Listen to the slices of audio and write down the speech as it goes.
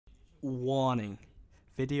Warning.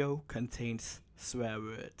 Video contains swear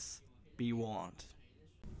words. Be warned.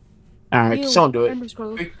 Alright, someone do it. I'm just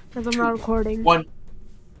scrolling 3, because I'm 2, not recording. 1,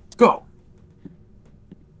 go!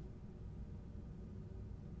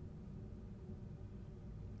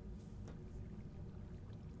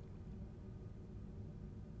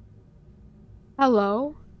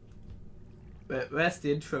 Hello. Where's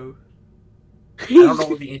the intro? I don't know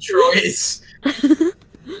what the intro is.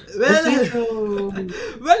 Well,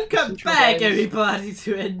 welcome intro, back, guys? everybody,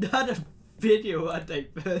 to another video on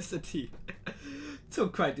diversity.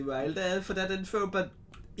 Took quite a while there for that intro, but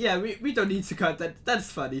yeah, we don't need to cut that.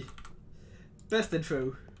 That's funny. Best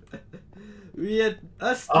intro. We are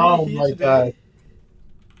us three Oh here my today. God.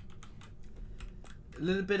 A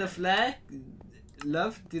little bit of lag.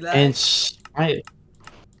 Love the lag. And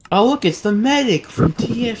oh look, it's the medic from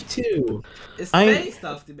TF2. It's I'm- based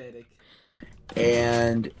off the medic.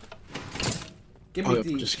 And Give me oh,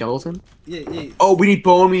 the the skeleton. yeah. Oh, we need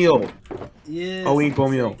bone meal. Yes, Oh, we need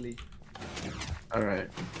bone meal. exactly. All right.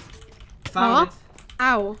 Found it.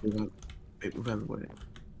 Ow. Wait, move out of the way.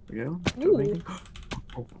 There we go.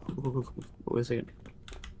 Ooh. Wait a second.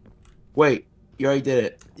 Wait, you already did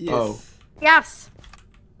it. Yes. Oh. Yes.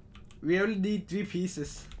 We only need 3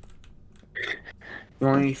 pieces.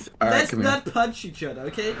 Alright, Let's come here. not punch each other,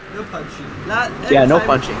 okay? No punching. Yeah, no Every time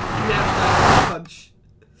punching. We have to punch.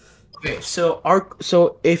 Okay,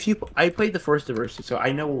 so if you I played the first diversity, so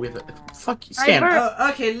I know with fuck you, Stan. Divert-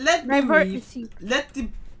 Okay, let me Divert read. receipt.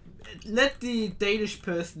 Let the Danish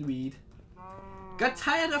person read. Got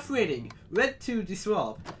tired of reading. Went to the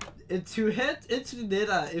swamp. To head into the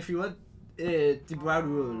nether if you want the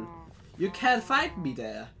brown wool. You can't find me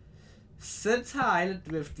there. Center Island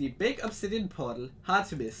with the big obsidian portal. Hard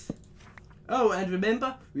to miss. Oh, and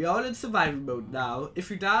remember, we're all in survival mode now.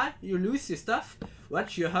 If you die, you lose your stuff.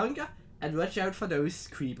 Watch your hunger and watch out for those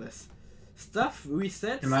creepers. Stuff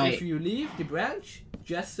resets Am I- if you leave the branch,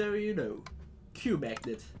 just so you know. Q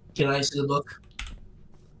magnet. Can I see the book?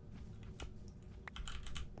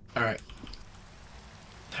 Alright.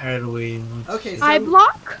 Tired of waiting. Okay, so I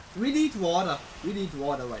block. we need water. We need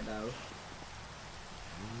water right now.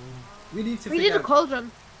 We need to We figure need a out...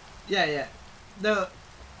 cauldron. Yeah. No,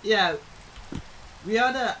 yeah. We are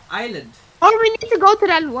on an island. Or we need to go to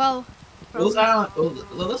that well. Well,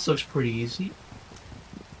 this looks pretty easy.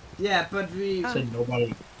 Yeah, but we... Said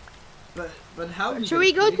nobody. But how Should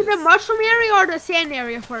we go to the mushroom? mushroom area or the sand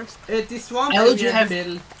area first? The swamp I area legit in have- the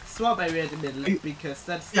middle. Swamp area in the middle, because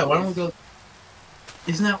that's... Yeah, why don't we go?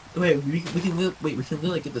 Isn't that wait? We can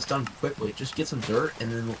literally get this done quickly. Just get some dirt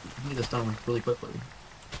and then we can get this done like, really quickly.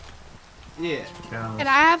 Yeah. And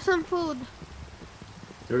I have some food.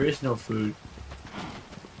 There is no food.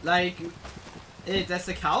 Like, there's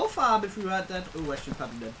a cow farm if we want that. Oh, I should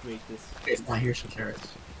probably not break this. Okay, fine. Here's some carrots.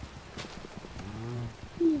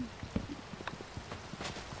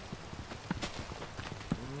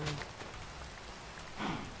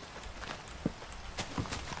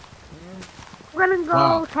 We're gonna go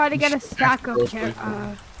Wow. try to get a stack of That's carrot.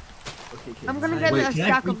 Okay, I'm gonna fine. get Wait, a can I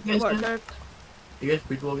stack breed of you guys dirt. You guys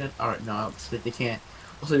breed well again? Alright, no, they can't.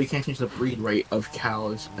 Also, we can't change the breed rate of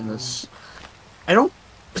cows in this. I don't.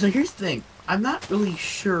 So here's the thing. I'm not really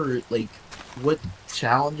sure, like, what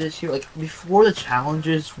challenges here. Like, before the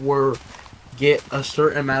challenges were get a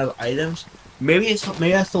certain amount of items, maybe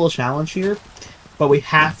that's still a challenge here, but we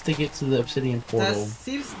have to get to the obsidian There portal.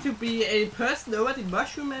 seems to be a person over the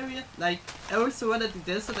mushroom area. Like, also one at the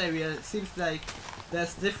desert area. It seems like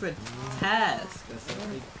there's different tasks or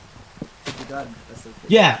something to be done or something.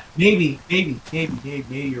 Yeah, maybe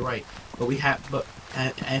you're right. But we have, but I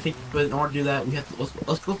think, but in order to do that, we have to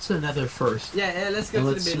let's go to the Nether first. Yeah, let's go And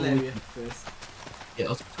to let's the middle see what area first. Yeah,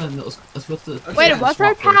 let's go to. Okay, Wait, yeah, what's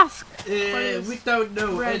our task? We don't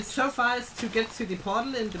know. Right. And so far it's to get to the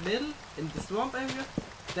portal in the middle, in the swamp area.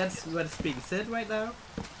 That's what's being said right now.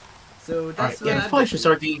 So Alright, that's what yeah, I'm probably should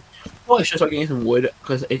start getting some wood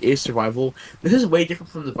because it is survival. This is way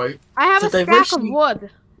different from the fight. I have So a stack of diversity- wood.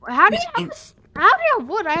 How do you In- have how do you have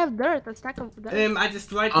wood? I have dirt. A stack of dirt. I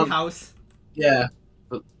destroyed the Um, house. Yeah,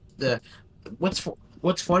 but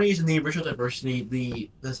what's funny is in the original diversity,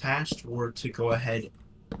 the tasks were to go ahead.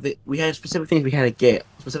 We had specific things we had to get,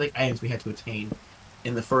 specific items we had to attain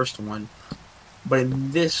in the first one, but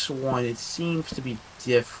in this one it seems to be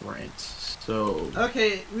different. So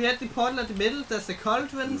Okay, we had the portal at the middle. There's a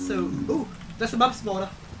cauldron. So ooh, there's a mob spawner.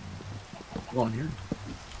 go on here.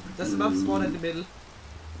 There's a mob spawner in the middle,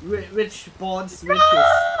 which spawns witches.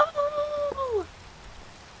 No!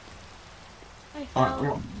 I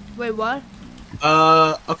fell. Wait, what?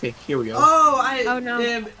 Okay, here we go. Oh, Oh, no.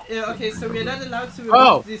 okay, so we're not allowed to remove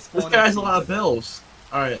Oh, this this spawner. guy has a lot of bills.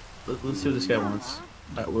 All right, let's see what this guy wants.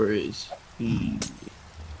 Where is he?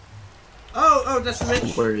 Oh, that's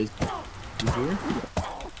Rich. Where is he here?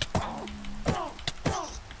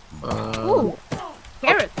 Ooh,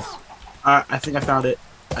 carrots. I think I found it.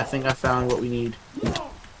 I think I found what we need.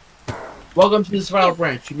 Welcome to the survival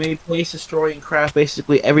branch. You may place, destroy, and craft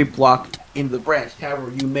basically every block in the branch. However,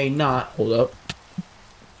 you may not. Hold up.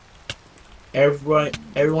 Everyone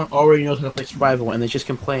already knows how to play survival, and they just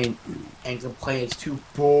complain it's too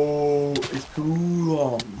bold, it's too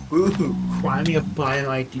long. Boo-hoo. Cry me a biome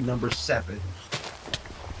ID number 7.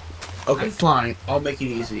 Okay, fine. I'll make it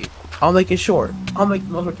easy. I'll make it short. I'll make the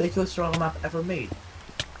most ridiculous survival map ever made.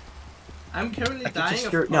 I'm currently dying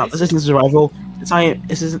of No, this isn't survival. It's not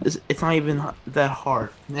even that hard.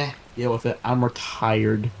 Nah, deal with it. I'm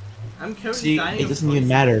retired. I'm currently See, dying it of doesn't even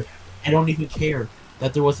matter. I don't even care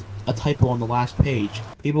that there was a typo on the last page.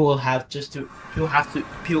 People will just have to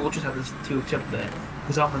accept that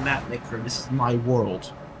because I'm the map maker. And this is my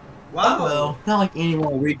world. Wow. Oh, well, not like anyone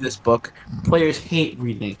will read this book. Players hate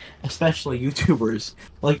reading, especially YouTubers.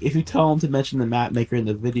 Like if you tell them to mention the map maker in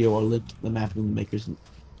the video or link the map maker's name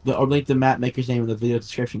in the video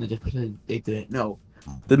description, they just pretend they didn't know.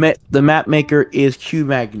 The map maker is Q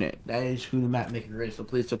Magnet. That is who the map maker is. So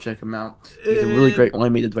please go check him out. He's a really great one. He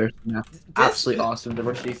made the diversity map. Absolutely awesome.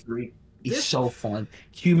 Diversity 3. He's so fun.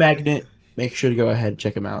 Q Magnet. Make sure to go ahead and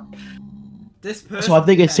check him out. So I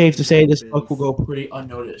think it's safe to say this book will go pretty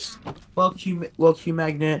unnoticed. Well, Q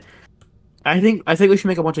Magnet. I think we should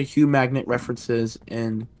make a bunch of Q Magnet references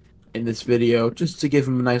in this video just to give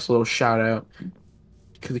him a nice little shout out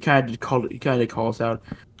because he kind of calls out.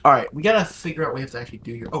 All right, we gotta figure out what we have to actually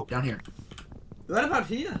do here. Oh, down here. What about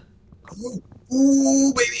here?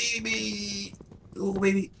 Ooh, baby! Ooh,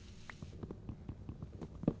 baby!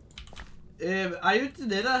 Are you the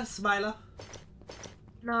Nether, Smiler?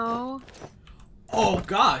 No. Oh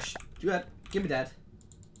gosh! Give me that.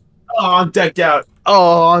 Oh, I'm decked out.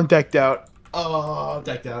 Oh, I'm decked out.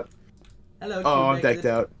 Hello. Oh, I'm decked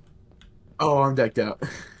out. Oh, I'm decked out.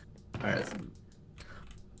 All right.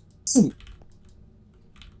 Ooh.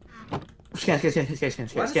 Scan. Q-Magnet.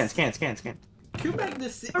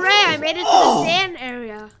 Hooray! I made it to the sand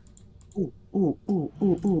area. Ooh.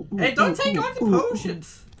 Hey, don't take all the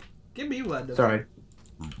potions. Give me one. Sorry.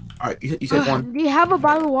 Alright, you said one. Do you have a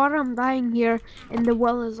bottle of water? I'm dying here, and the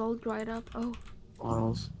well is all dried up. Oh.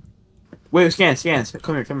 Bottles. Wait, scan.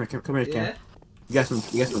 Come here, scan. Yeah. You got some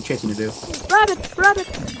chasing to do. Rabbit.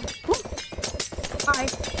 Hi.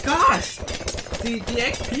 Gosh! The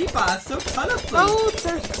XP bar is so colorful. Oh,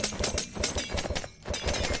 there's.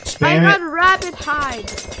 I Spam got it. rabbit hide.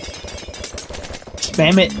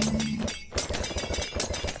 Spam it.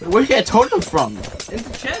 Where'd you get a totem from? In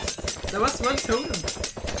the chest. There was one totem.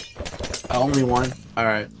 Only one.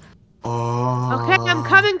 Alright. Oh. Okay, I'm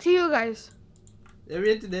coming to you guys. They're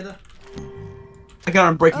in the Nether. I got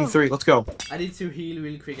on breaking 3. Let's go. I need to heal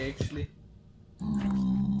real quick, actually.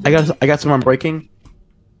 I got some on breaking.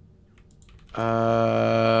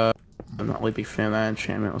 I'm not really a big fan of that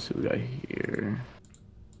enchantment. Let's see what we got here.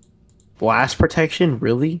 Blast protection,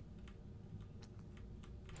 really?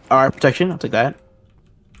 Alright, protection. I'll take that.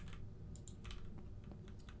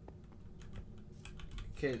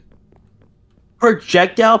 Okay.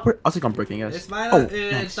 Projectile. I'll take on breaking, I guess. It's mine. Nice.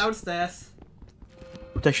 It's downstairs.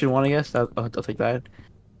 Protection 1, I guess. I'll take that.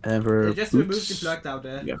 And then for Just boots, remove the block down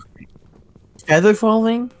there. yeah. Feather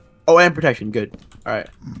falling. Oh, and protection. Good. All right.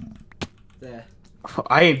 There.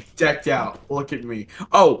 I am decked out. Look at me.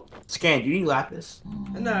 Oh, scan. Do you need lapis?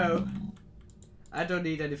 No. I don't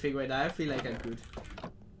need anything right now. I feel like I'm good.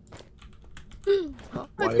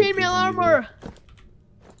 I made me armor.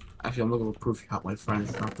 Actually, I'm looking for proof you help my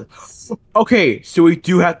friends. Not the. Okay, so we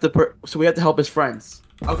do have to. So we have to help his friends.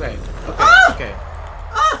 Okay. Okay.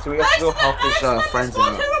 So we have to go help his friends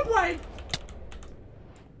out.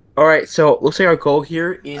 Alright, so looks like our goal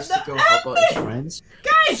here is to go help out his friends.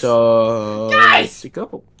 Guys! So let's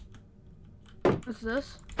go. What's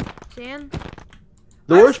this? Sand?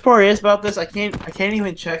 The worst part is about this, I can't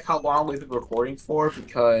even check how long we've been recording for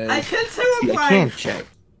because I can't check.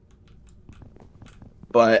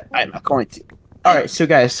 But I'm not going to. Alright, so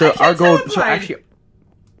guys, so our goal What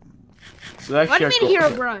do you mean here,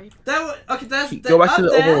 Brian? Go back to the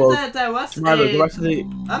overworld.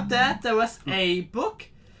 Up there was a book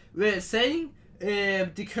saying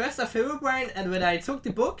the curse of Herobrine, and when I took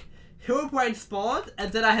the book, Herobrine spawned,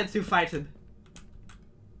 and then I had to fight him.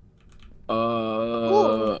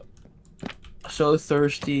 So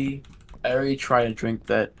thirsty. I already tried to drink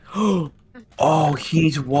that. Oh, he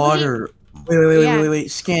needs water. Wait.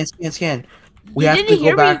 Scan. We have to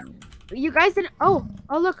go back. You guys didn't. Oh,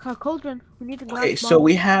 Oh look, a cauldron. We need a glass Okay, so bottle.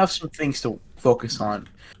 we have some things to focus on.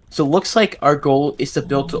 So it looks like our goal is to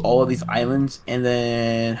build to all of these islands and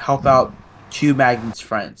then help out Q Magnet's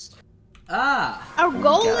friends. Ah. Our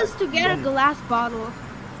goal Yeah. is to get a glass bottle.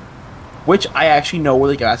 Which I actually know where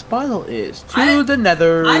the glass bottle is. To I- the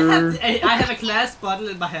nether. I have a glass bottle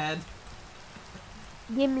in my hand.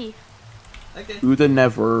 Give me. Okay. To the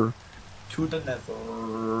nether. To the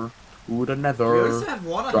nether. To the We nether. also have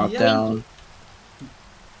water Drop here. down.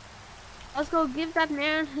 Let's go give that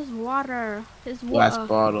man his water. His Glass water.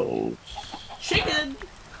 bottles. Chicken.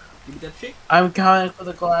 Give me that chicken. I'm coming for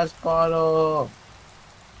the glass bottle.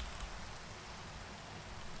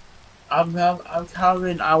 I'm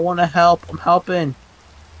coming. I want to help. I'm helping.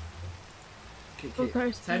 Okay, So okay.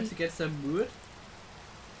 thirsty. Time to get some wood.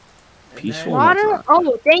 And Peaceful. then- Water?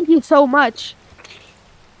 Oh, thank you so much.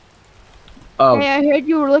 Oh, Hey, I heard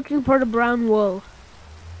you were looking for the brown wool.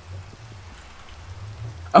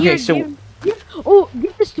 okay. Here, So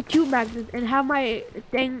give this to Q Magnet and have my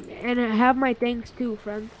thing and have my thanks too,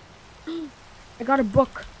 friend. I got a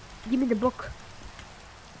book. Give me the book.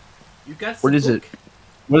 You got What some is it? book.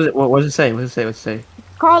 what is it? What does it say? What does it say? What's it say?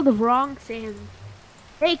 It's called the wrong sand.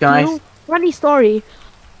 Hey Guys. Q, funny story.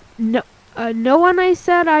 No one I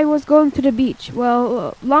said I was going to the beach.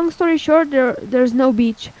 Well, long story short, there's no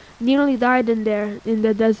beach. Nearly died in there in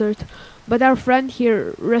the desert, but our friend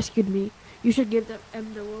here rescued me. You should give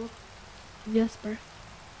them the wool. Jesper.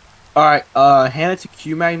 All right. Hand it to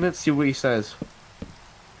Q Magnet. See what he says.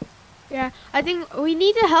 Yeah, I think we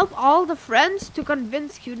need to help all the friends to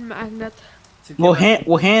convince Q Magnet. To We'll give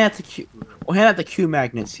us- hand it to Q. We'll hand it to Q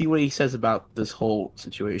Magnet. See what he says about this whole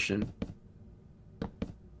situation.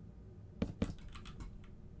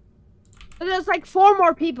 But there's like 4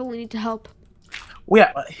 more people we need to help.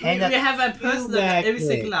 Well, yeah, We, hand we that. have a person on every Magnet.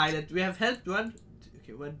 single island. We have helped one.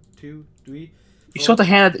 Okay, 1, 2, 3. You still have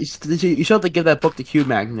to hand it. You still have to give that book to Q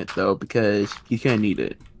Magnet though, because he's gonna need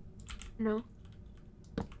it. No.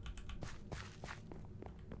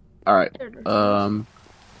 All right. There it is. Q I'm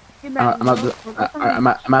Magnet, at no, the. forgot I'm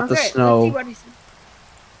at the Okay, let's see snow. what he said.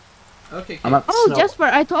 Okay, I'm okay. at the Oh, snow. Jesper,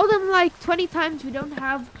 I told him like 20 times we don't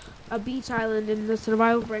have a beach island in the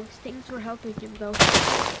survival ranks. Thanks for helping him though.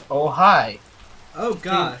 Oh hi. Oh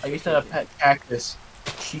gosh. I used to have a pet cactus.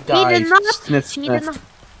 She He died. did not. Sniff, He sniff. did not.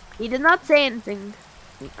 He did not say anything.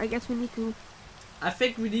 I guess we need to. I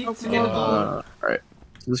think we need to Okay. get a ball. All right.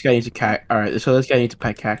 So this guy needs a cat. All right. So this guy needs a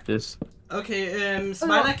pet cactus. Okay,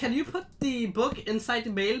 Smiler, can you put the book inside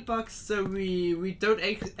the mailbox so we don't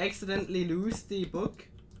accidentally lose the book?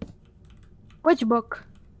 Which book?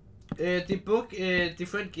 The book the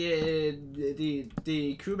friend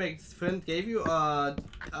the crewmate's friend gave you, or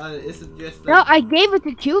is it just No, I gave it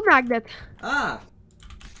to Q Magnet. Ah,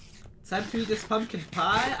 time to eat this pumpkin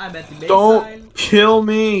pie. I'm at the main Don't side. kill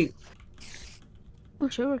me. Oh,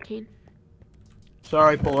 sugarcane.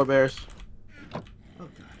 Sorry, polar bears. Oh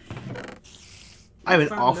gosh. I'm an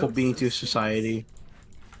Found awful notes. being to society.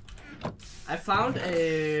 I found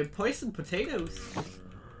poisoned potatoes.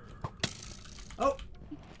 Oh,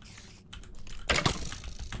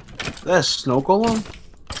 That's snow golem.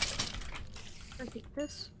 I take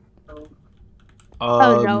this. Um,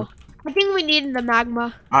 Oh no. I think we need the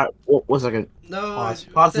magma. What was second? no. Pause.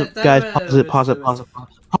 Pause it, that guys. was- Pause it. Pause it. Pause it.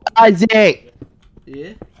 Pause it.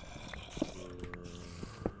 Yeah.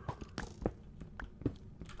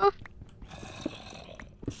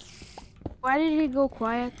 Why did he go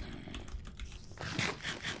quiet?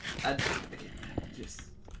 Okay, just.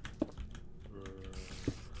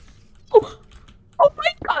 Oh, oh my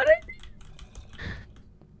god!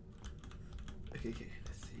 Okay,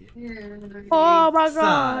 let's see. Oh my Sigh.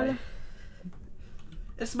 god!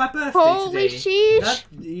 It's my birthday Holy today. sheesh! That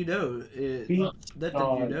you know, that you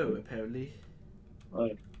know apparently.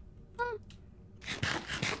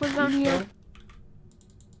 What's down here?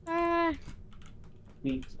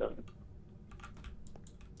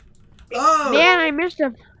 Oh Man, I missed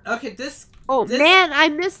him. okay, this Oh This- man, I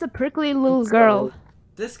missed the prickly little girl.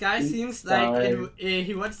 this guy seems like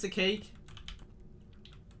he wants the cake.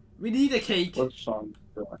 We need a cake. And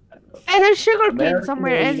there's sugar cane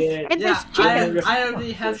somewhere, and Yeah, there's chicken. I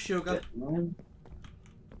already have sugar.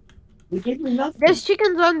 There's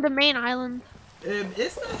chickens on the main island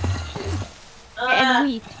Is there? and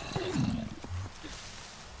wheat.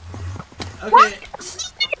 Okay,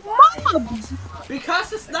 Mobs!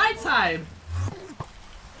 because it's nighttime.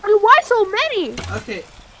 And why so many? Okay.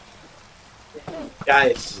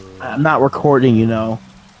 Guys, I'm not recording, you know.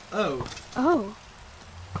 Oh. Oh.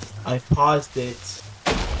 I paused it.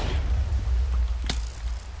 I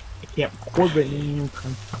can't record it anymore.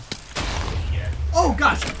 Oh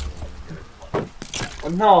gosh. Oh,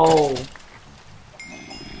 no.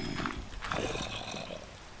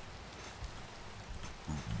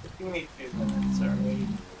 Give me a few minutes, alright?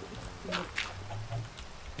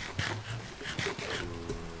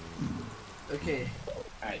 Okay.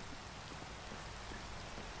 Alright.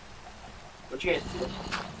 What you guys do?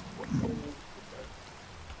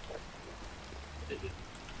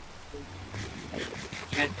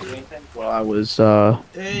 Well, I was,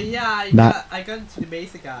 Yeah, Not- I got into the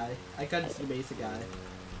basic guy.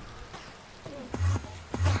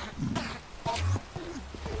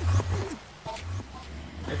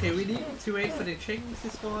 Okay, we need to wait for the chickens to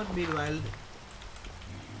spawn. Meanwhile,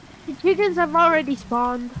 The chickens have already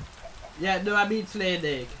spawned. yeah, no, I mean to lay an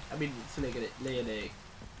egg. Lay an egg.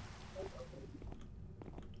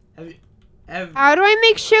 How do I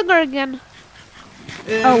make sugar again?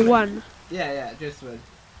 Oh, one. Yeah, just one.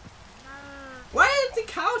 Why are the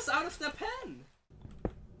cows out of the pen?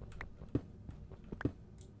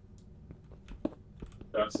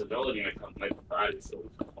 Stability might provide it.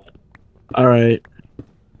 alright.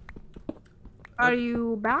 Are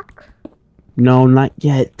you back? No, not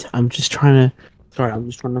yet. I'm just trying to, sorry, I'm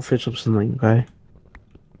just trying to finish up something, okay?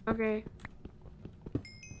 Okay.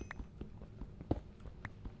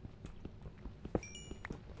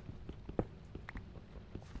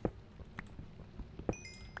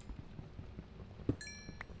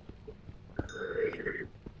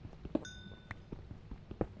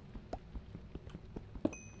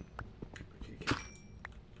 Okay.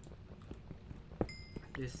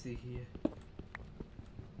 Let's see here.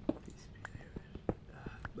 Please be there.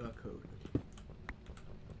 Barcode.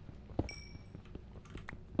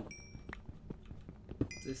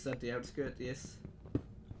 This is at the outskirt, yes.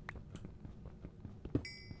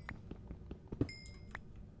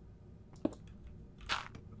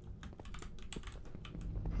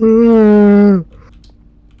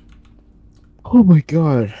 Oh my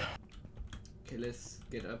god. Okay, let's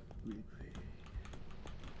get up real quick.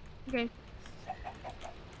 Okay. Okay.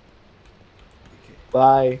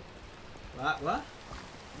 Bye. What?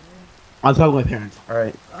 I'll talk with my parents,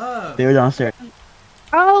 alright? Oh. They were downstairs.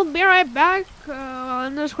 I'll be right back.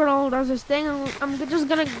 Underscore does this thing. I'm just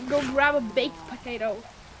gonna go grab a baked potato.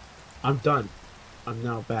 I'm done. I'm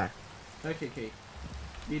now back. Okay.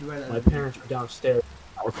 Meanwhile, My parents are downstairs.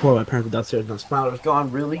 I record my parents are downstairs now. Smiler's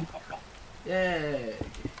gone, really? Yeah.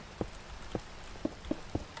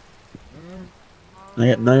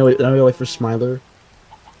 Now I gotta wait for Smiler.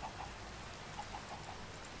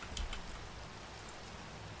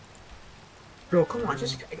 Bro, come on,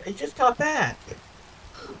 I just got back.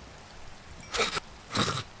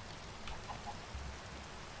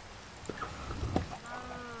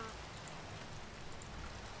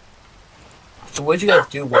 So what did you guys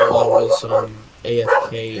do while I was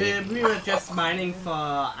AFK? We were just mining for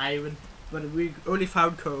iron, but we only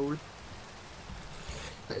found coal.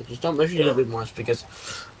 Just don't mention it a bit much because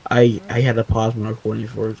I had to pause my recording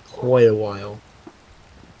for quite a while.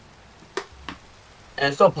 And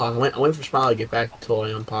it's still paused. I'm waiting for Smiley to get back until I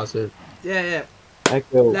unpause it. Yeah.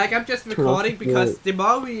 Echo. Like I'm just recording because the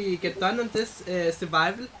more we get done on this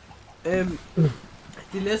survival, the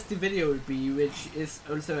less the video will be, which is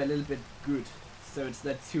also a little bit good. So it's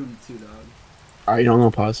not too long. Alright, I'm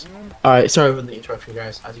gonna pause. Alright, sorry for the interruption,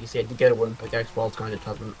 guys. As you can see, I did get a wooden pickaxe while trying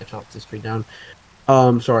to chop this tree down.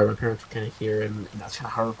 Sorry, my parents were kind of here, and that's kind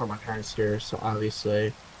of hard for my parents here, so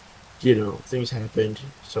obviously, you know, things happened,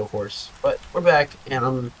 so forth. But we're back, and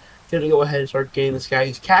I'm gonna go ahead and start getting this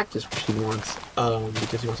guy's cactus, which he wants,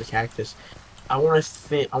 because he wants a cactus. I want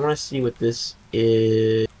to see what this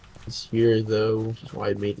is here, though, which is why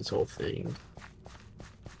I made this whole thing.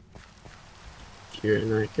 Here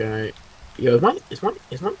and that guy. Yo, is my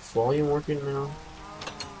volume working now?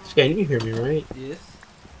 Scan, you can hear me, right? Yes.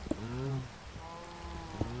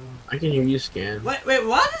 I can hear you, Scan. Wait,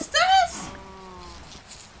 what is this?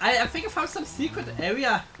 I think I found some secret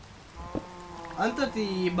area under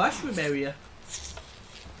the mushroom area.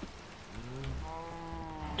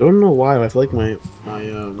 Don't know why, I feel like my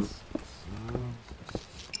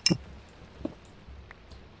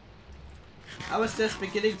I was just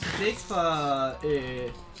beginning to dig for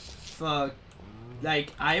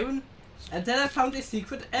like iron, and then I found a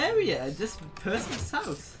secret area in this person's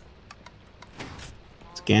house.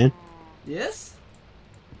 Scan. Yes.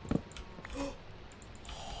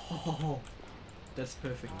 Oh, that's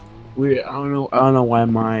perfect. Weird. I don't know why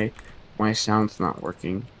my sound's not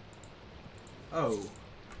working. Oh,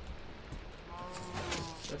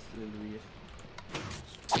 that's a little weird.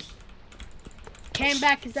 Came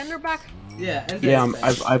back. Is Ender back? Yeah, and Yeah,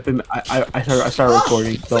 I started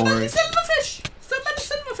recording. Don't worry. Silverfish! So many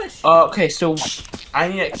silverfish! Okay, so I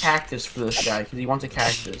need a cactus for this guy because he wants a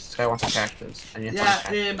cactus. This guy wants a cactus. I need to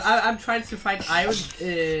find a Yeah, cactus. I'm trying to find iron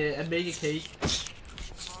and make a cake.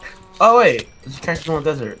 Oh wait, there's a cactus on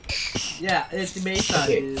the desert. Yeah, it's the mesa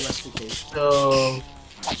Okay. was the cake.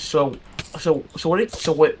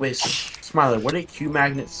 Wait, Smiler, what did Q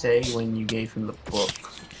Magnet say when you gave him the book?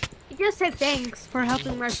 He just said thanks for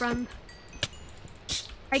helping my friend.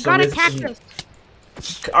 I So got a this cactus.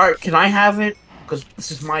 Alright, can I have it? Because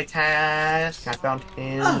this is my task. I found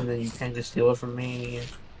him, and then you can't just steal it from me.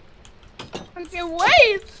 Okay,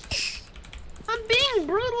 wait! I'm being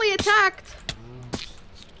brutally attacked.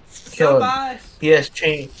 Kill him. Bye. He has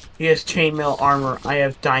chainmail armor. I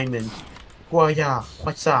have diamond. Waya,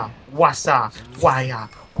 whatsa, wasa, waya,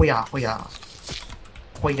 hoya, hoya,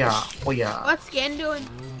 hoya, hoya. What's Scan doing?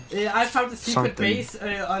 I found a secret Something. base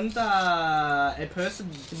under a person,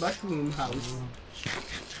 the mushroom house.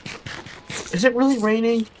 Is it really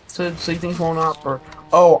raining? So things won't up, or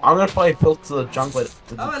I'm gonna probably build to the jungle.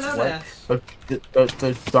 Hello there.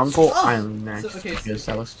 The jungle Oh, island next. so, okay, Because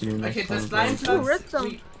that was to do next Okay, the time. slime Ooh, blocks.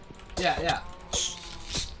 redstone. Yeah.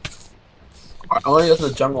 I want to go to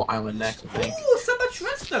the jungle island next, I think. Ooh, so much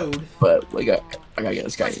redstone. But I gotta get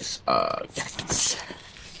this guy's cactus.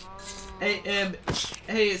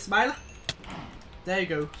 Hey, Smiler. There you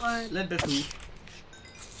go. What? Let me food. Here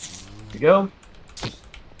you go.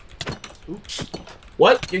 Oops.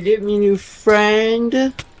 What? You're giving me a new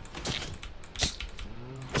friend?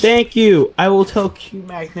 Thank you. I will tell Q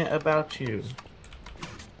Magnet about you.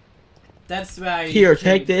 That's right. Here,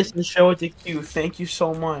 take this and show it to Q. Thank you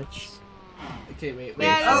so much. Okay, wait.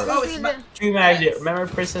 Yeah, Oh, this is it's the- Q Magnet, remember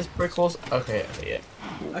Princess Prickles? Okay, yeah.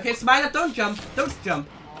 Okay, Smiler, don't jump. Don't jump.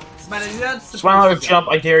 Smiler, you're not supposed Smiler, to jump,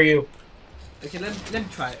 I dare you. Okay, let me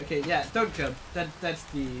try. Okay, yeah, don't jump. That's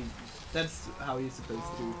how you're supposed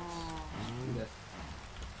to do that.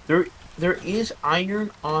 There is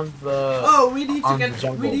iron on the. Oh, we need to on the get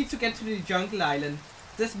jungle. to the jungle island.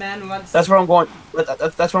 This man wants. That's where I'm going.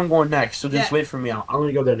 That's where I'm going next. So just Yeah. wait for me. I'm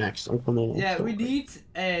gonna go there next. I'm coming. Yeah, we need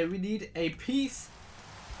a piece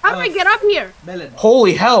How do I get up here? melon.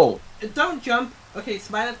 Holy hell! Don't jump. Okay,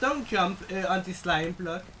 Smiler, don't jump on the slime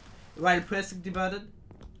block while pressing the button.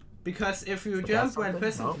 Because if you jump while something?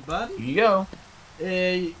 pressing No. the button, Here you go.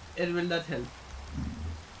 it will not help.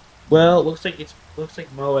 Well, looks like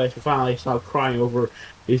Moash finally stopped crying over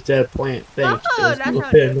his dead plant. Thanks. Oh, It was that's a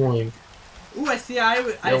not bit good. annoying. Ooh, I see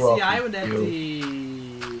iron. I You're see welcome. iron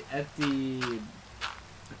You.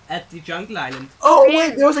 at the jungle island. Oh Where?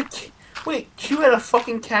 wait, there was a wait. Q had a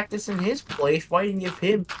fucking cactus in his place. Why didn't you give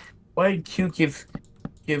him? Why did Q give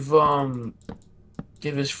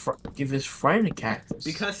his friend a cactus?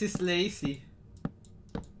 Because he's lazy.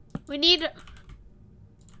 We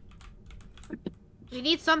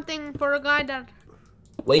need something for a guy that.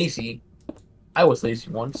 Lazy. I was lazy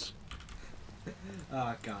once.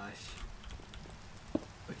 Oh gosh.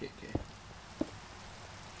 Okay.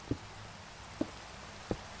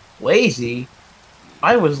 Lazy.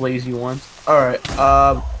 I was lazy once. All right.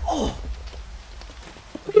 Oh.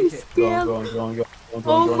 Okay.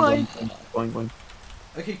 Going.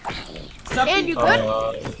 Okay. Stop. And you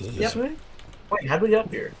good? This way? Wait, how do we get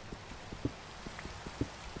up here?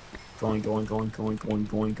 Going.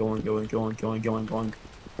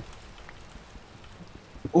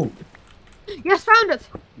 Ooh, Yes, found it.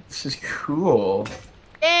 this is cool.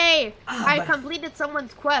 Hey, I but- completed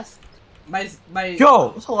someone's quest. My.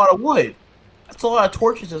 Yo, that's a lot of wood. That's a lot of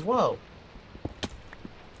torches as well.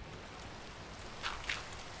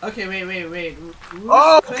 Okay, wait.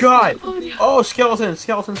 Oh, Whose God! quest did you complete? Oh, skeleton.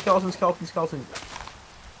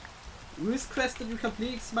 Whose quest did you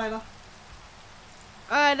complete, Smiler?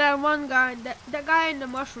 That one guy, the guy in the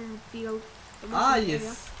mushroom field. The Ah, mushroom area.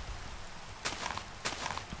 yes.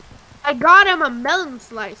 I got him a melon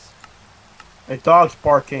slice. My dog's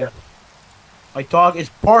barking. My dog is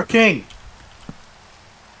barking!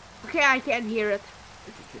 Okay, I can hear it.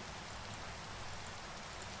 Okay.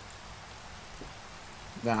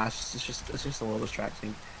 Nah, it's just a little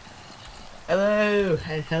distracting. Hello,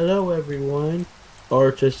 and hello everyone.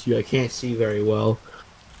 Or just you, I can't see very well.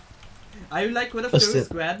 Are you like one of Listen, those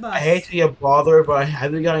grandmas? I hate to be a bother, but I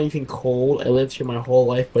haven't got anything cold. I lived here my whole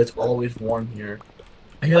life, but it's always warm here.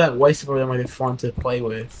 I hear that white stuff over there might be fun to play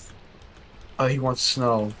with. Oh, he wants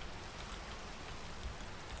snow.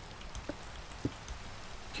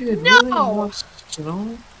 Dude, No! really? He wants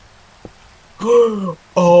snow?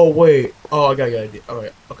 Oh, wait. Oh, I got an idea.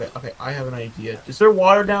 Alright, okay. I have an idea. Is there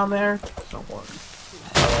water down there? There's no water.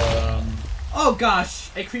 Oh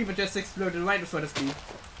gosh, a creeper just exploded right in front of me.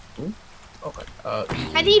 Okay.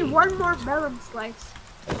 I need one more melon slice.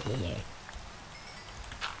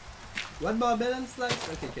 One more melon slice?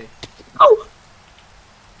 Okay, okay. Oh!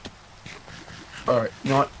 Alright, you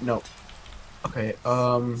know what? No. Okay,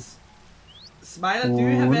 Smiler, do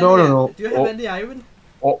you have Ooh, any no. do you have any iron?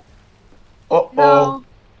 Oh. No.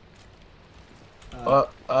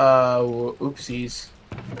 Oopsies.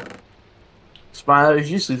 Smiler, did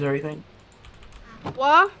you just lose everything?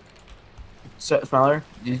 What? So, Smiler,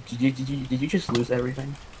 did you just lose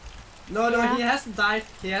everything? No, Yeah. he hasn't died.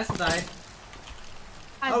 He hasn't died.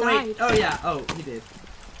 I Oh died. wait. Oh yeah. Oh, he did.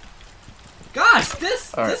 Gosh,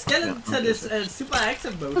 this Alright, skeleton yeah, is super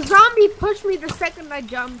active The mode. zombie pushed me the second I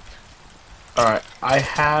jumped. Alright, I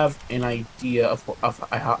have an idea of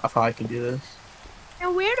how I can do this.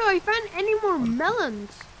 And where do I find any more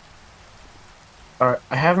melons? Alright,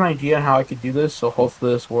 I have an idea on how I could do this, so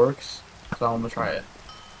hopefully this works. So I'm gonna try it.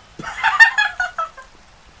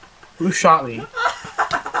 Who shot me? No,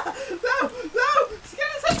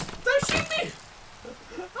 skeleton, don't shoot me!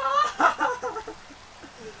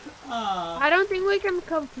 I don't think we can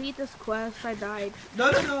complete this quest. I died. No.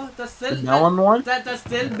 That's still The melon one? That's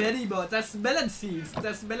still many more. That's melon seeds.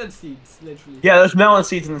 Literally. Yeah, there's melon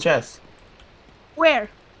seeds in the chest. Where?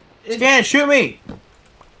 Scan, shoot me!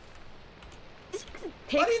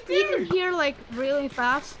 Pig What are you speed in doing? here like really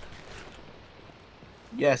fast.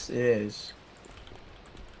 Yes, it is.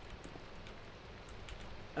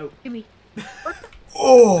 Give me.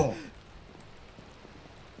 Oh!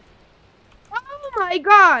 Oh my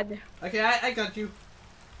god! Okay, I got you.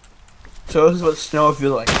 So this is what snow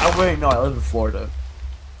feels like. I already know, I live in Florida.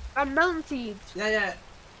 Melon seeds. Yeah.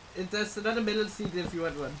 There's another melon seed if you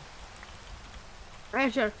want one.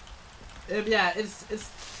 Right, sure. Yeah, it's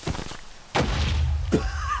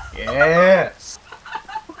Yes!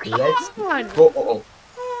 Let's Come on. go.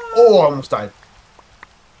 Oh, I almost died.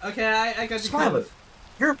 okay. I got you. Smile covered. it.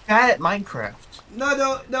 You're bad at Minecraft.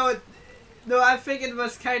 No. I think it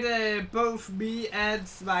was kind of both me and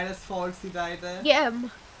Smiler's fault he died there. Yeah.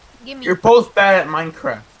 Give me. You're both bad at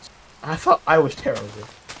Minecraft. I thought I was terrible.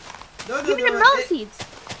 No. Give me the melon seeds.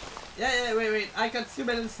 Yeah. Wait. I got 2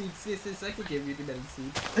 melon seeds. Yes. I can give you the melon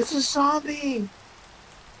seeds. It's a zombie.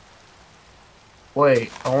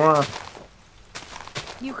 Wait, I wanna.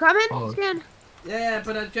 You coming, Oh. Scan? Yeah,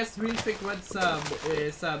 but I just really quick want some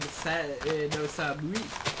wheat first.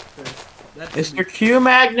 That's Mr. Q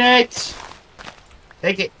Magnet!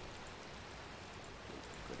 Take it.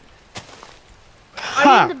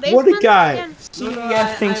 Are you in the What a basement, guy! Scan?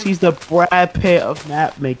 CDF thinks he's the Brad Pitt of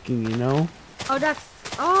map making, you know? Oh, that's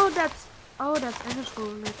underscore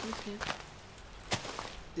making Scan.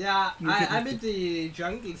 Yeah, You can- I'm in the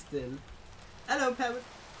jungle still. Hello, Parrot.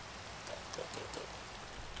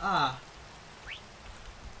 Ah,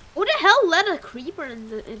 Who the hell let a creeper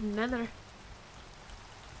in Nether?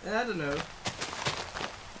 I don't know.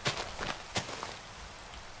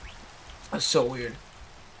 That's so weird.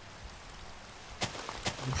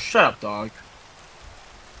 Shut up, dog.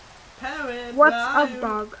 Parrot, What's where are up, you?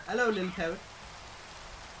 dog? Hello, little parrot.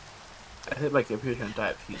 I hit my computer and die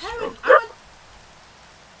of heat Parrot, stroke.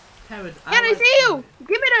 Parrot, Can I see you?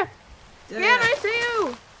 Give me the. Yeah, Can I see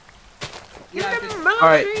you? Give yeah, me just- the melon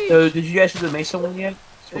Alright, seeds. so did you guys do the Mesa one yet?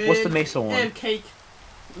 So what's the Mesa one? Cake.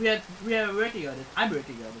 We are working on it. I'm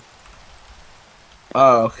working on it.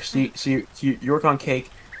 Oh, so you work on cake.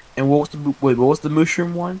 And what was the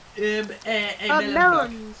mushroom one? A melon block.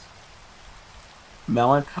 Melons.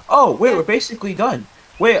 Melon. Oh, wait, Yeah. we're basically done.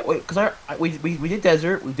 Wait, because we did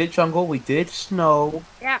desert, we did jungle, we did snow.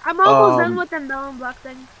 Yeah, I'm almost Um, done with the melon block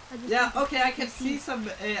thing. I just Yeah, need to- okay, I can see some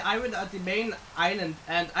iron at the main island,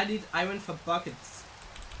 and I need iron for buckets.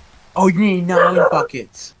 Oh, you need 9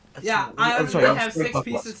 buckets. That's Yeah, right. I I'm only sorry, I'm have sorry, 6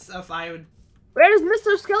 buckets. pieces of iron. Where is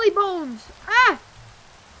Mr. Skelly Bones? Ah!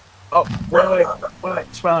 Oh, wait,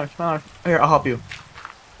 Smiler. Here, I'll help you.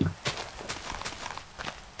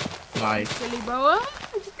 Die. Skelly Bones.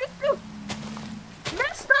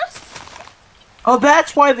 Mr. Oh,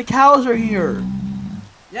 that's why the cows are here.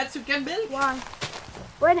 Yeah, to get milk. Why?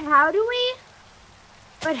 Wait, how do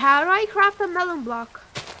I craft a melon block?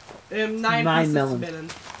 9 Nine pieces melons. melon.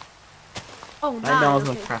 Oh, 9 nine. melons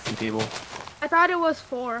on Okay. the crafting table. I thought it was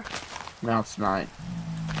 4. Now it's 9.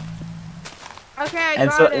 Okay, I And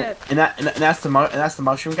got so, it. and that's the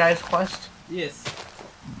mushroom guy's quest. Yes.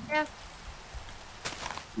 Yeah.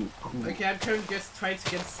 Okay, I'm currently just trying to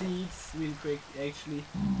get seeds real quick, actually.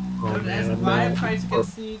 Oh, Don't ask man, why I'm no. trying to get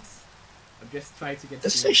seeds. I'm just trying to get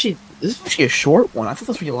This is seeds. actually a short one. I thought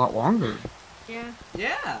this would be a lot longer. Yeah.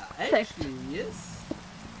 Yeah, actually, yes.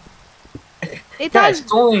 It Guys, does.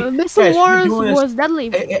 it's only- Mr. guys, we've been Warren's doing this- was deadly.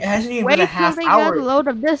 It hasn't even Wait been a till half they get hour. a load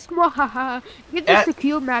of this. Mwahaha. Give this At- to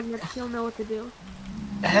Cube Magnets. He'll know what to do.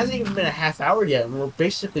 it hasn't even been a half hour yet, and we're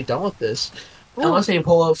basically done with this. Ooh. Unless they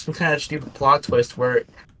pull up some kind of stupid plot twist where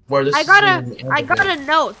this I is got even the end I of got it. a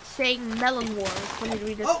note saying Melon Wars. Let me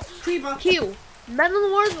read it. Oh, creeper. Q.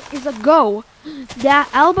 Melon Wars is a go. The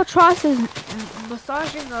albatross is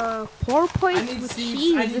massaging a porpoise I need with seeds.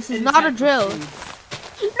 cheese. I need This is any not type a of drill. seeds.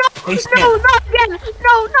 Hey, No, Stan. not again.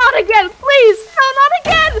 No, not again. Please, no, not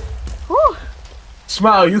again. Whew.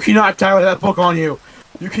 Smile, you cannot die with that book on you.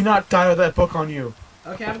 You cannot die with that book on you.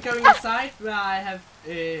 Okay, I'm going inside where I have.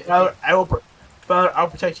 Smile, I'll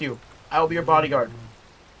protect you. I will be your bodyguard.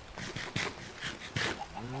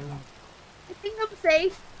 I think I'm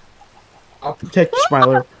safe. I'll protect you,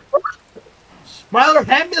 Smiler. Smiler,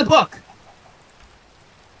 hand me the book.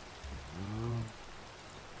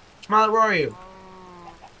 Smiler, where are you?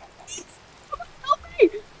 Help me.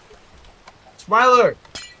 Smiler,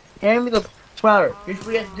 hand me the Smiler. Here's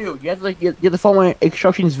what you have to do. You have to you have to follow my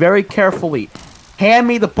instructions very carefully. Hand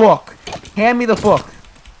me the book. Hand me the book.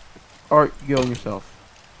 Or you own yourself.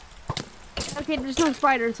 Okay, there's no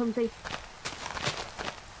spider, so I'm safe.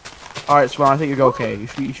 All right, Smiler. I think you're okay. You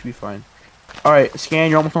should be fine. All right, Scan.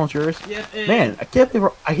 You're almost done with yours. Yep. Man, I can't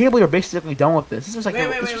believe we're basically done with this. This was like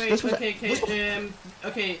Wait. this was Okay.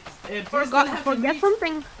 Okay. Forget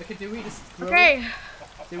something. Okay, do we just grow? Okay.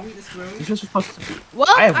 Do we just grow? this was supposed to be. Well,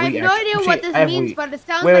 I I have have wheat, no actually. idea Shit, what this I have means, wheat. but it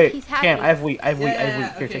sounds Wait, like he's happy. Cam, I have wheat.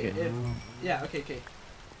 Here, Okay. take it. Yeah. Okay.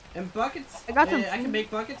 And buckets. I got some I can food.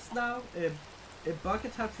 make buckets now.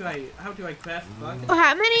 Buckets. How do I craft buckets? Oh,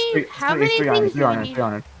 how many things do we need?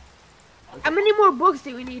 300. How many more books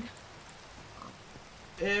do we need?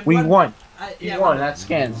 We won. Yeah. We won. That's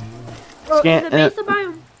scans. Oh, Scan- the base of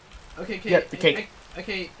biome. Okay. Yeah, the cake.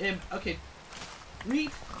 Okay.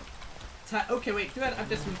 Read. Okay, wait. Do it. I'm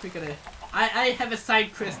just really quick gonna. I have a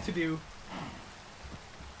side quest to do.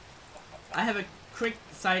 I have a quick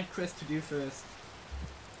side quest to do first.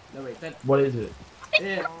 No wait, that. What is it?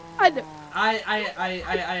 God.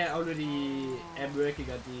 I already am working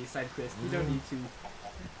on the side quest. You don't need to.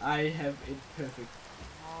 I have it perfect.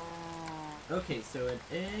 Okay, so an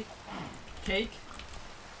egg, cake.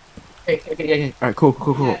 Okay. All right, cool.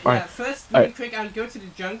 Yeah, All right. yeah. First, really quick, I'll go to the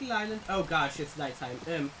jungle island. Oh gosh, it's nighttime.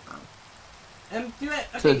 Do it.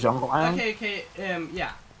 Okay. To the jungle island? Okay.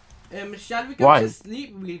 Yeah. Shall we go Why? to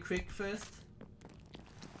sleep really quick first?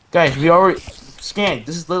 Guys, we already scanned.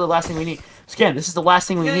 This is the last thing we need. Scan. This is the last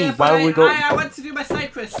thing we need. Why would we go? I want to do my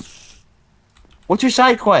side quest. What's your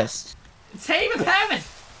side quest? Tame a parrot.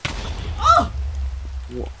 Oh!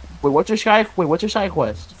 Wait, what's your side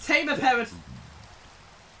quest? Tame a parrot.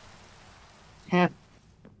 Yeah.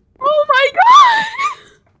 Oh my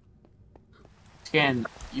god! Scan.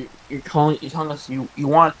 You're telling us you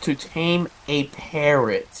want to tame a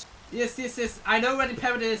parrot. Yes. I know where the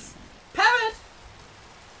parrot is. Parrot.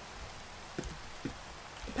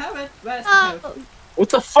 Where's the parrot? What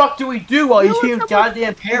the fuck do we do while you Deal tame a with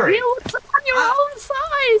goddamn parrot? Deal with someone your own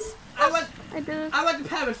size. I want the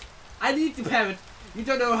parrot. I need the parrot. You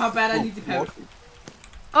don't know how bad I need the parrot.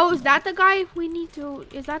 Oh, is that the guy we need to?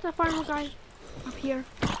 Is that the farmer guy up here?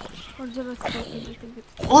 Or is it a snake? I think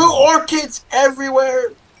it's. Blue orchids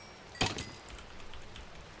everywhere.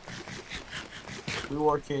 Blue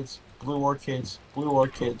orchids.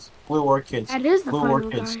 That is the Blue farmer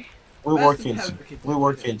orchids. guy. Blue Where's the orchids. parrot?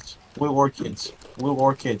 Blue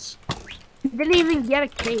orchids. He didn't even get a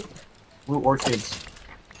cake. Blue orchids.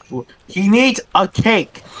 He needs a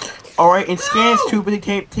cake. Alright, and Scan's too busy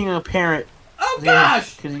taming a parrot. Oh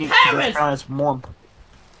gosh! Parrot! It's warm.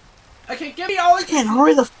 Okay, give me all the Scan,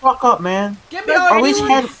 hurry the fuck up, man. Give me all Or at the least seeds.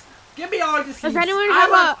 hand- Give me all the seeds. Does anyone I have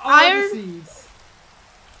want a all iron? the seeds.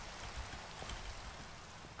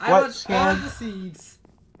 I What, want all Scan? the seeds.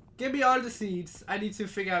 Give me all the seeds. I need to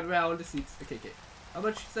figure out where all the seeds. Okay. How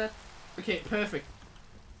much is that? Okay, perfect.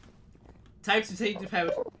 Time to take the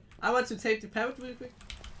parrot. I want to take the parrot real quick.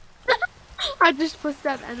 I just pushed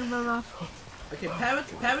that animal off. Okay, parrot,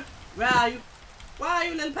 where are you? Where are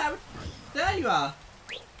you, little parrot? There you are.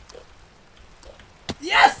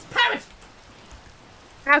 Yes, parrot!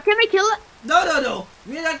 Now can I kill it? No.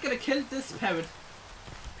 We're not gonna kill this parrot.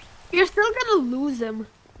 You're still gonna lose him.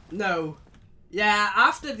 No. Yeah,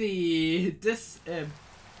 after this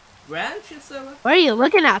branch is over. What are you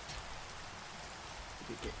looking at?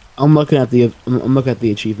 Okay. I'm looking at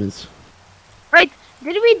the achievements. Right,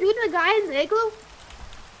 did we do the guy in the igloo?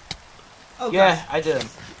 Oh, Yeah, gosh. I did.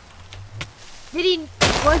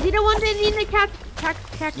 Was he the one that needed the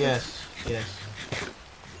cactus? Yes.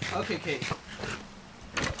 Okay.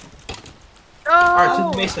 Oh!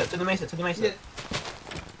 Alright, to the mesa. Yeah.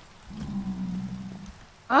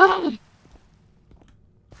 Oh!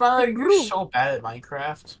 Father, you're so bad at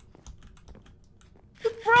Minecraft.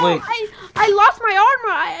 Bro, Wait. I lost my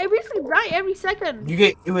armor. I basically die every second. You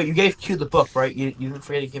gave Q the book, right? You didn't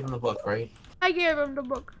forget to give him the book, right? I gave him the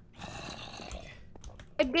book.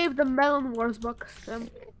 I gave the Melon Wars book to him.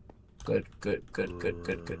 Good.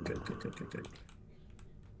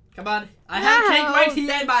 Come on. I have cake right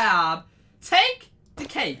here in my arm. Take the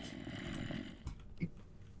cake.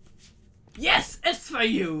 Yes, it's for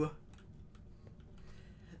you.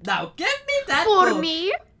 Now give me that For book.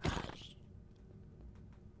 me?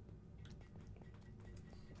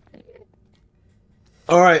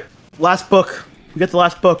 Alright, last book. We got the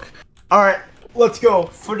last book. Alright, let's go.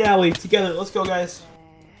 Finale together. Let's go, guys.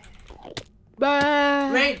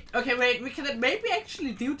 Bye. Wait, okay, wait. We can maybe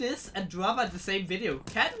actually do this and drop at the same video.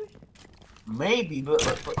 Can we? Maybe, but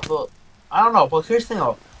I don't know. But here's the thing,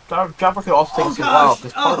 though. Dropper could also take us a while.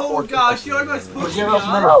 Oh gosh, you're almost But pushing yeah, me let's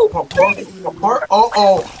off. remember.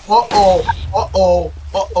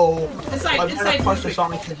 Inside, I may inside. have touched the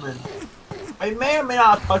Sonic Pigman. I may or may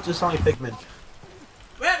not have touched the Sonic Pigman.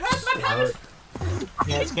 Where's my parrot?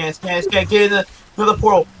 Scan. Get in the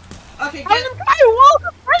portal. Okay, An get. entire wall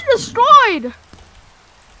has been destroyed.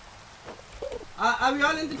 Are we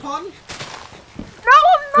all in the pond? No,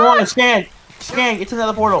 I'm Come not. on, scan. Get to the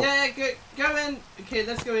other portal. Yeah, go in. Okay,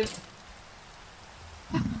 let's go in.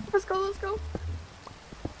 Let's go.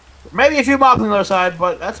 Maybe a few mobs on the other side,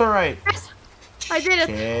 but that's alright. Yes, I did it.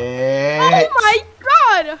 Shit. Oh my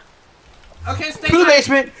god. Okay, stay To the back.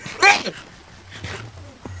 basement.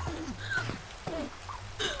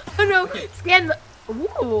 Oh no, scan the...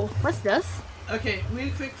 Ooh, what's this? Okay,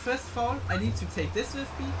 real quick, first of all, I need to take this with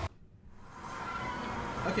me.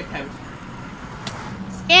 Okay, parrot.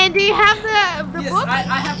 And do you have the Yes, book? I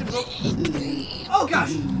have the book. Oh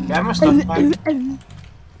gosh! Got my stuff back.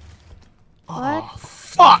 What? Oh,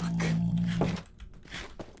 fuck.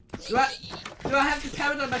 Do I have the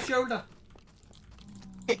parrot on my shoulder?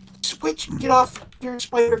 Hey, switch, get off your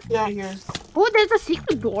spider, get out of here. Oh, there's a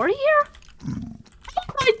secret door here?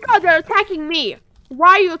 Oh my god, they're attacking me. Why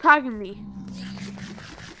are you attacking me?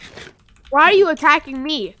 Why are you attacking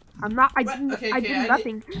me? I'm not, I What? didn't, Okay, I okay, did I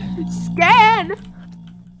nothing. Scan!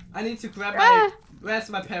 I need to grab Ah. my... Where's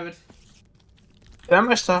my parrot? Got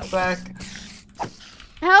my stuff back.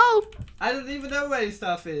 Help! I don't even know where his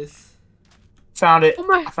stuff is. Found it. Oh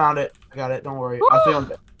my- I found it. I got it. Don't worry. I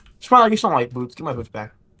found it. Smile like you don't like boots. Get my boots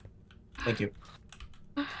back. Thank you.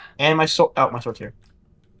 And my sword. Oh, my sword's here.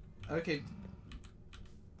 Okay.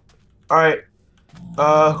 Alright.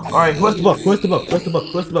 Alright. Where's the book? Where's the book? Where's the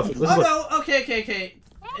book? Where's the book? Where's the book? Oh no, okay. Time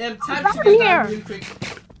It's to over get down here. real quick.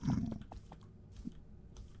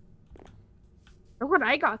 Look what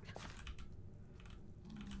I got.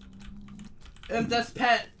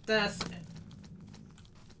 That's...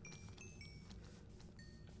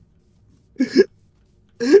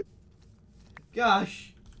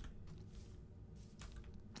 Gosh.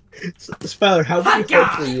 Spider, how many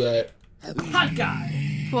points were you at? Hot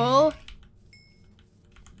guy. Full.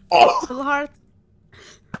 Oh! Full heart.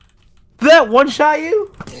 That one shot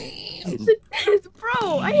you?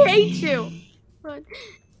 Bro, I hate you. But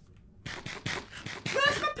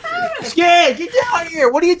Where's my parrot? Scan! Get down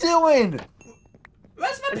here! What are you doing?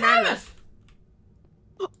 Where's my Banana. parrot?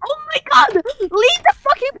 oh my god! Leave the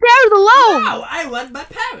fucking parrot alone! Wow, I want my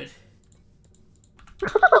parrot.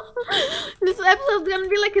 This episode's gonna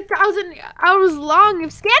be like 1,000 hours long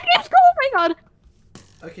if Scan keeps going. Oh my god!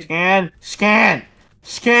 Okay.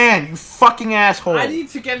 Scan! You fucking asshole! I need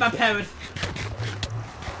to get my parrot.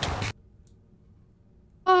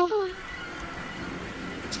 Oh.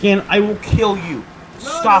 Scan, I will kill you. No,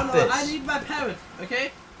 Stop no, this. I need my parrot,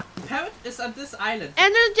 okay? The parrot is on this island.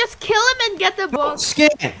 And then just kill him and get the book.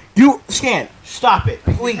 Scan! Stop it.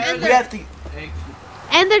 Please, And we have to.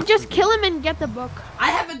 And then just kill him and get the book. I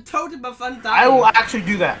have a totem of undying. I will actually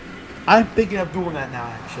do that. I'm thinking of doing that now,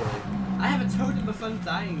 actually. I have a totem of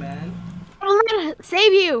undying, man. I'm gonna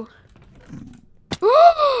save you.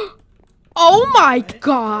 Oh my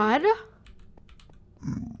god!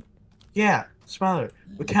 Yeah, Smiler.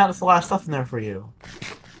 We counted the last stuff in there for you.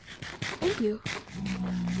 Thank you.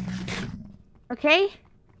 Okay,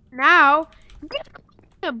 now give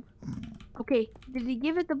him. Okay, did he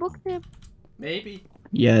give it the book to him? Maybe.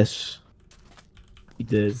 Yes. He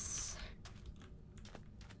did. Is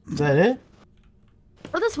that it?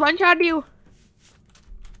 I'll just one-shot you.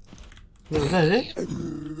 Was that it?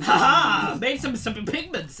 Haha! Made some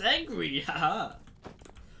pigments angry. Haha.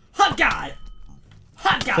 Hot guy.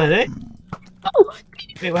 Hot Is that guy. it? Oh,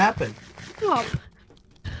 Wait, what happened? stop!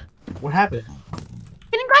 What happened?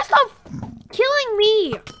 Can you guys stop killing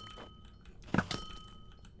me?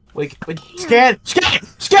 Wait, scan!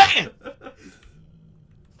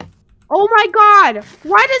 Oh my god!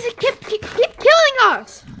 Why does it keep killing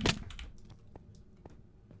us?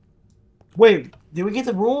 Wait, did we get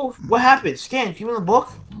the rule? What happened? Scan, you in the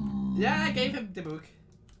book? Yeah, I gave him the book.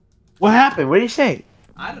 What happened? What did he say?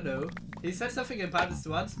 I don't know. He said something about his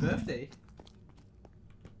son's birthday.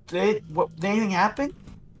 Did anything happen?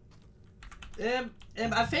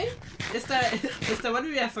 I think is the one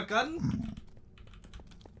we have forgotten.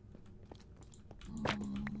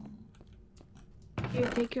 Here,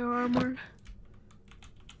 take your armor.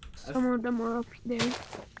 Some of them are up there.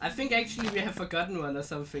 I think actually we have forgotten one or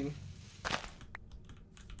something.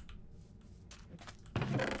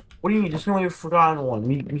 What do you mean? There's no way we've forgotten one.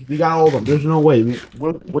 We got all of them. There's no way.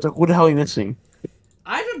 What the hell are you missing?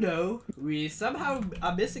 I don't know. We somehow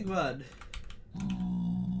are missing one.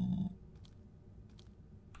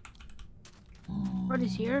 What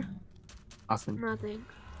is here? Nothing. Nothing.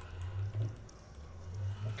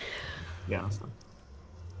 Yeah, nothing.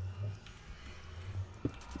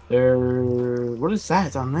 There. What is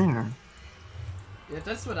that down there? Yeah,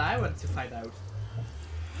 that's what I want to find out.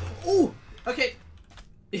 Oh, okay.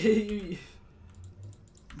 Hey,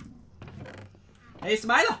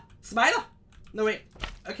 Smiler! Smiler! No, wait.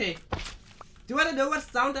 Okay. Do you want to know what's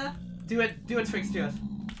down there? Do a trick shot.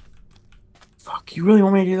 Fuck, you really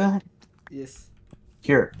want me to do that? Yes.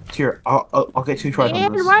 Here. I'll get 2 tries on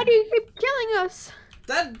And this. why do you keep killing us?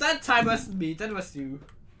 That time wasn't me. That was you.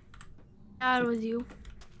 That was you.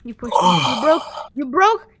 You pushed me.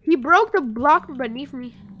 He broke the block beneath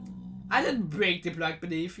me. I didn't break the block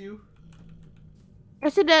beneath you.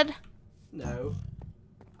 Yes, it did. No.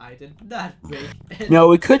 I did not break it. No,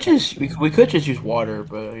 we could just use water,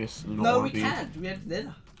 but I guess you don't No, wanna we be- can't. We have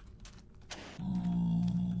leather.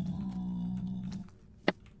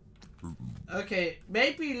 Okay,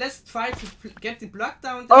 maybe let's try to get the block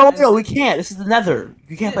down there. Oh and- no, we can't. This is the Nether.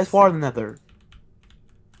 You can't place Yes. water in the Nether.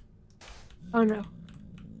 Oh no.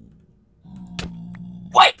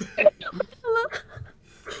 What?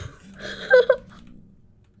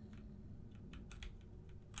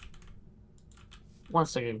 One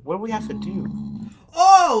second. What do we have to do?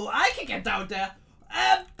 Oh, I can get down there.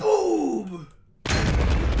 And boom!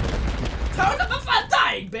 Totem of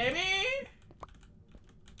Undying, baby!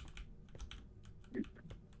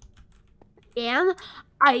 Dan,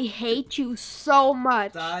 I hate you so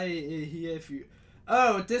much. Die here if you...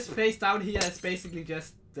 Oh, this place down here is basically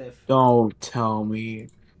just death. Don't tell me.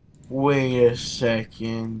 Wait a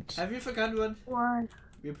second. Have you forgotten one? What?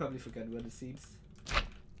 You probably forgot what it seems.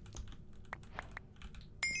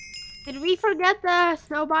 Did we forget the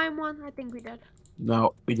snow biome one? I think we did.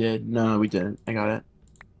 No, we did. No, we didn't. I got it.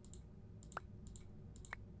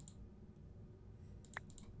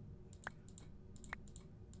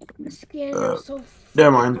 The skin is so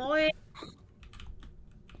never mind. annoying.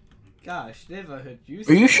 Gosh, never heard you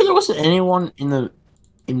Are you say sure there wasn't anyone in the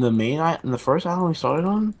in the first island we started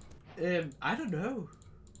on? that. I don't know.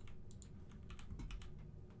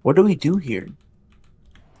 What do we do here?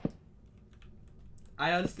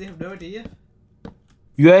 I honestly have no idea.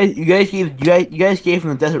 You guys gave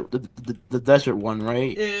him the desert one,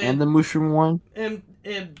 right? And the mushroom one.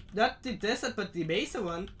 Not the desert, but the mesa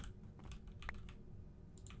one.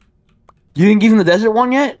 You didn't give him the desert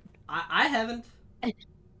one yet? I haven't. I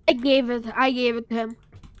gave it to him.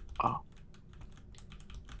 Oh.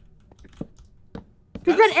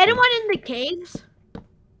 Is there anyone in the caves?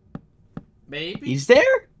 Maybe. He's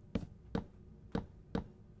there?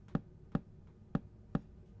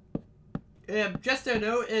 Just so you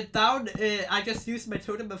know, down, I just used my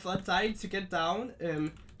totem of undying to get down.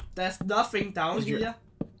 There's nothing down Is there- here.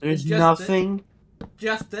 There's Just nothing.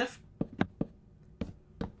 Just death.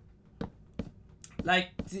 Like,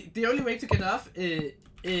 the only way to get off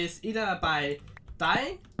is either by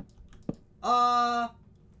dying or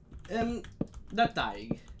not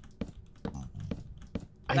dying.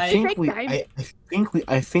 I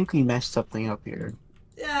think we messed something up here.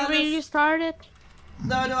 Yeah, You ready to that's- start it?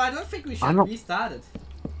 no, I don't think we I should don't- restart it.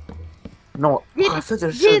 No, Did- I think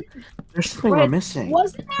there's did- something we're Wait, missing.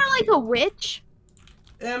 Wasn't there like a witch?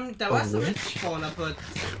 There was a witch? witch spawner,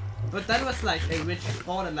 but that was like a witch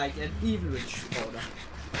spawner, like an evil witch spawner.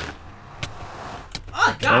 Oh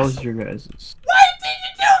That gosh! was your guys's. Why did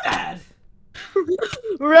you do that?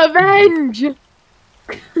 Revenge!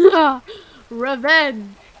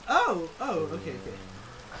 Revenge! Oh, okay.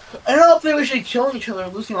 I don't think we should kill each other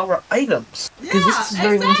losing all our items. Yeah, Because this is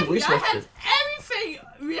very limited exactly. I resources. had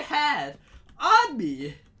everything we had on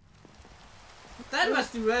me. That was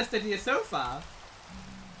the worst idea so far.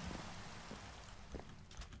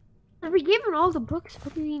 Are we given all the books?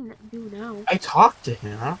 What do we do now? I talked to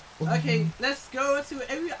him. Huh? Okay, let's go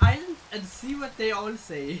to every island and see what they all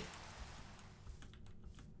say.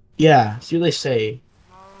 Yeah, see what they say.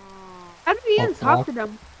 How do we even Fuck. talk to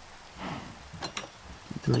them?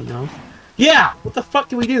 Anything else? Yeah! What the fuck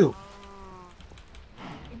do we do?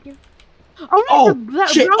 Oh, Oh, the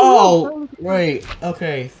shit! brown Oh! wolf. Right,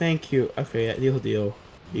 okay, thank you. Okay, yeah, deal.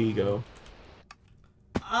 Here you go.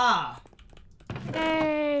 Ah!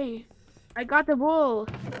 Hey, I got the wool.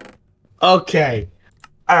 Okay.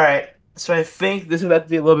 Alright, so I think this is about to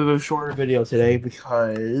be a little bit of a shorter video today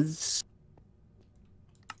because...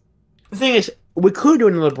 The thing is, we could do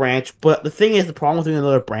another branch, but the thing is, the problem with doing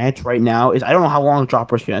another branch right now is I don't know how long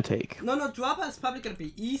Dropper's gonna take. No, dropper is probably gonna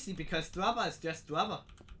be easy because dropper is just dropper.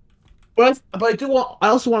 But I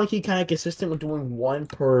also want to keep kind of consistent with doing one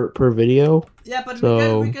per video. Yeah, but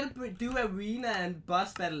So- we're gonna do arena and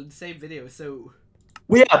boss battle in the same video, so...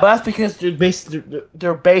 Well, yeah, but that's because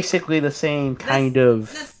they're basically the same kind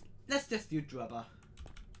of... Let's just do dropper.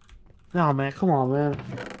 No, man, come on, man.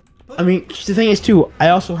 I mean, the thing is, too, I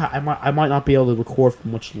also I might not be able to record for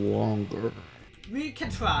much longer. We can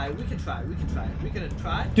try. We're gonna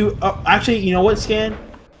try. Dude, actually, you know what, Scan?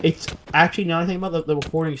 It's actually, now I think about the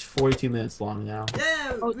recording is 42 minutes long now.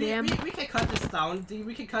 Yeah, Oh, we damn. can cut this down.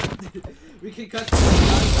 We can cut. We can cut.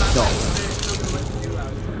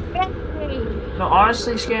 No,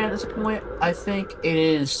 honestly, Scan, at this point, I think it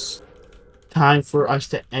is time for us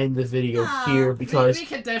to end the video here because we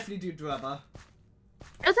can definitely do dropper.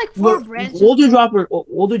 It's like 4 branches. we'll do dropper.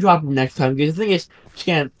 We'll do dropper next time because the thing is,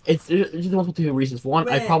 Scan, it's multiple two reasons. One,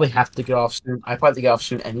 I Wait. probably have to get off soon. I probably have to get off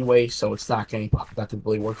soon anyway, so it's not going to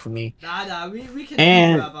really work for me. Nah, we can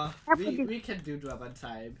And- do dropper. We can do dropper in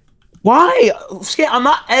time. Why, Scan? I'm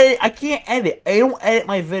not edit. I can't edit. I don't edit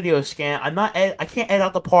my videos, Scan. I'm not. I can't edit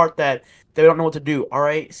out the part that they don't know what to do. All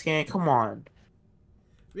right, Scan. Come on,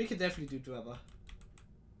 We can definitely do dropper.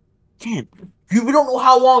 Scan. You don't know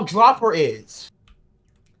how long dropper is.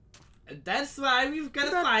 And that's why we've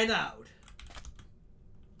gotta find out.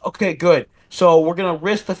 Okay, good. So we're gonna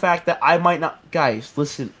risk the fact that I might not. Guys,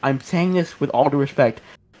 listen. I'm saying this with all due respect.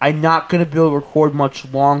 I'm not gonna be able to record much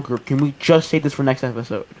longer. Can we just save this for next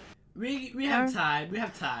episode? We have time. We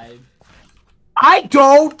have time. I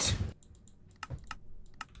don't.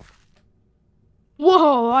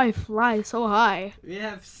 Whoa, I fly so high. We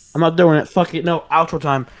have. I'm not doing it. Fuck it. No, outro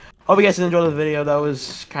time. Hope you guys enjoyed the video. That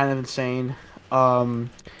was kind of insane.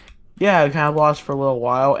 Yeah, I kind of lost for a little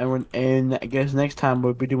while, and I guess next time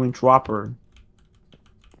we'll be doing dropper.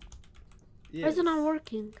 Why is it not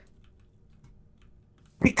working?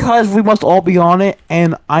 Because we must all be on it,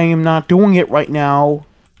 and I am not doing it right now.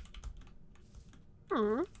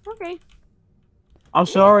 Okay. I'm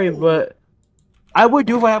sorry, but I would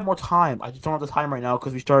do if I had more time. I just don't have the time right now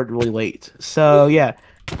because we started really late. So yeah.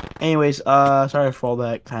 Anyways, sorry for all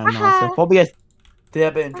that kind of nonsense. Hope you guys did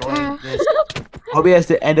end up enjoying this. Hope you guys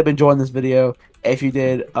did end up enjoying this video. If you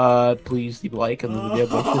did, please leave a like on the video,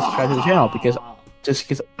 but just subscribe to the channel because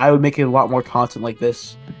I would make it a lot more content like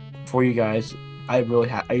this for you guys. I'm really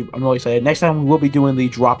excited. Next time we will be doing the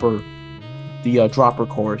dropper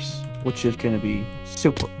course, which is gonna be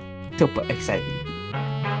super exciting.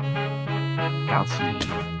 I'll see you.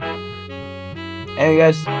 Anyway,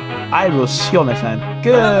 guys, I will see you all next time.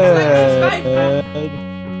 Good.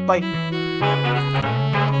 Bye.